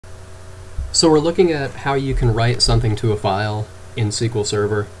So we're looking at how you can write something to a file in SQL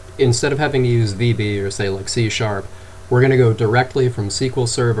Server. Instead of having to use VB or say like C#, we're going to go directly from SQL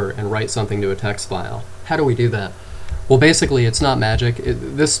Server and write something to a text file. How do we do that? Well, basically it's not magic.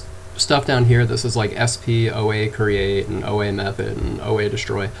 This stuff down here, this is like SP, OA create, and OA method, and OA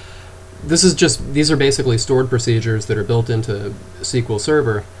destroy. These are basically stored procedures that are built into SQL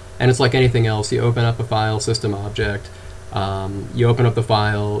Server, and it's like anything else. You open up a file system object, you open up the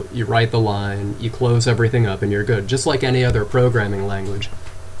file, you write the line, you close everything up, and you're good, just like any other programming language.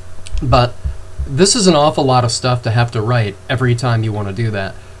 But this is an awful lot of stuff to have to write every time you want to do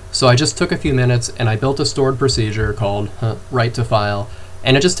that. So I just took a few minutes and I built a stored procedure called write to file,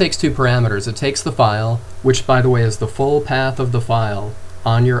 and it just takes two parameters. It takes the file, which by the way is the full path of the file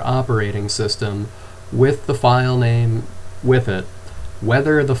on your operating system, with the file name with it,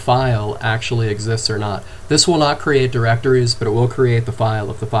 whether the file actually exists or not. This will not create directories, but it will create the file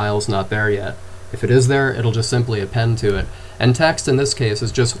if the file's not there yet. If it is there, it'll just simply append to it. And text in this case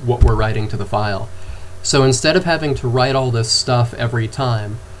is just what we're writing to the file. So instead of having to write all this stuff every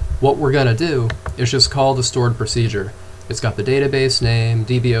time, what we're going to do is just call the stored procedure. It's got the database name,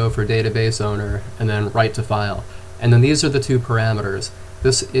 DBO for database owner, and then write to file. And then these are the two parameters.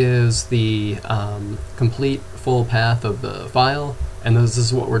 This is the complete full path of the file, and this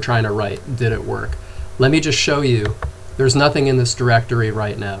is what we're trying to write. Did it work? Let me just show you. There's nothing in this directory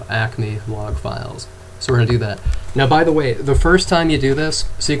right now, Acme log files. So we're going to do that. Now, by the way, the first time you do this,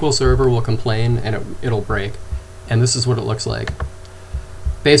 SQL Server will complain and it'll break. And this is what it looks like.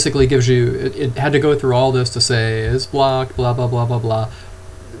 Basically gives you, it had to go through all this to say, is blocked, blah, blah, blah, blah, blah.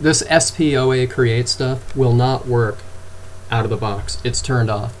 This SPOA create stuff will not work out of the box. It's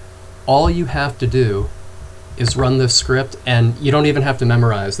turned off. All you have to do is run this script, and you don't even have to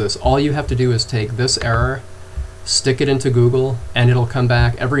memorize this. All you have to do is take this error, stick it into Google, and it'll come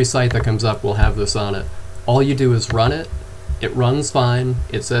back. Every site that comes up will have this on it. All you do is run it. It runs fine.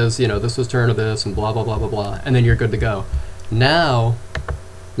 It says, you know, this was turned to this, and blah, blah, blah, blah, blah, and then you're good to go. Now,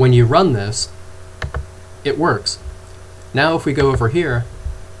 when you run this, it works. Now if we go over here,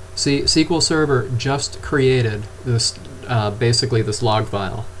 see, SQL Server just created this, basically this log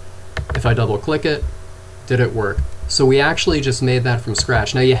file. If I double click it, did it work? So we actually just made that from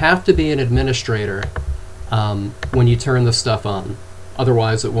scratch. Now you have to be an administrator when you turn this stuff on.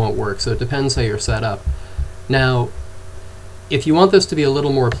 Otherwise it won't work, so it depends how you're set up. Now, if you want this to be a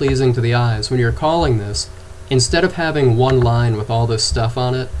little more pleasing to the eyes, when you're calling this, instead of having one line with all this stuff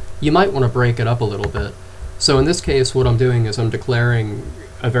on it, you might want to break it up a little bit. So in this case, what I'm doing is I'm declaring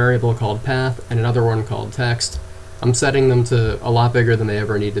a variable called path and another one called text. I'm setting them to a lot bigger than they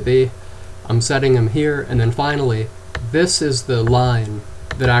ever need to be. I'm setting them here, and then finally, this is the line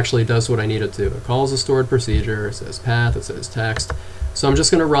that actually does what I need it to. It calls a stored procedure, it says path, it says text. So I'm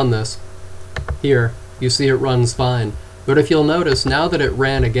just going to run this. Here, you see it runs fine. But if you'll notice, now that it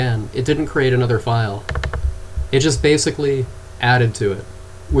ran again, it didn't create another file. It just basically added to it,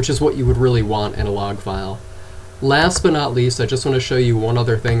 which is what you would really want in a log file. Last but not least, I just want to show you one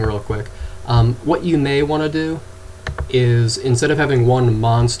other thing real quick. What you may want to do is, instead of having one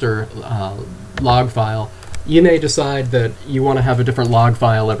monster log file, you may decide that you want to have a different log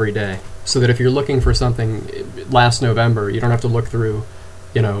file every day, so that if you're looking for something last November, you don't have to look through,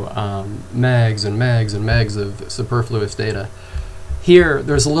 you know, megs and megs and megs of superfluous data. Here,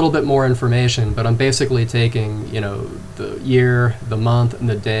 there's a little bit more information, but I'm basically taking, you know, the year, the month, and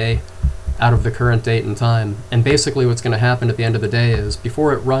the day out of the current date and time. And basically what's going to happen at the end of the day is,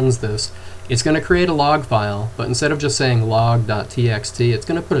 before it runs this, it's going to create a log file, but instead of just saying log.txt, it's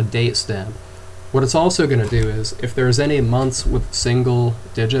going to put a date stamp. What it's also going to do is, if there's any months with single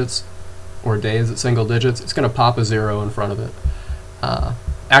digits, or days at single digits, it's going to pop a 0 in front of it.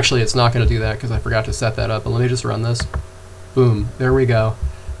 Actually, it's not going to do that because I forgot to set that up, but let me just run this. Boom, there we go.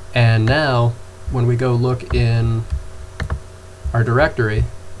 And now, when we go look in our directory,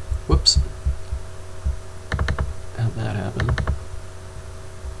 whoops, how'd that happen?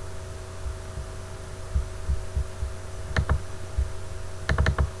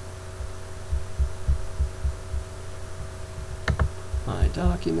 My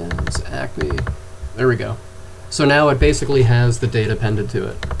documents, Acme, there we go. So now it basically has the data appended to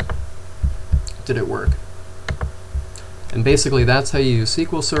it. Did it work? And basically that's how you use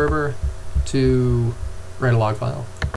SQL Server to write a log file.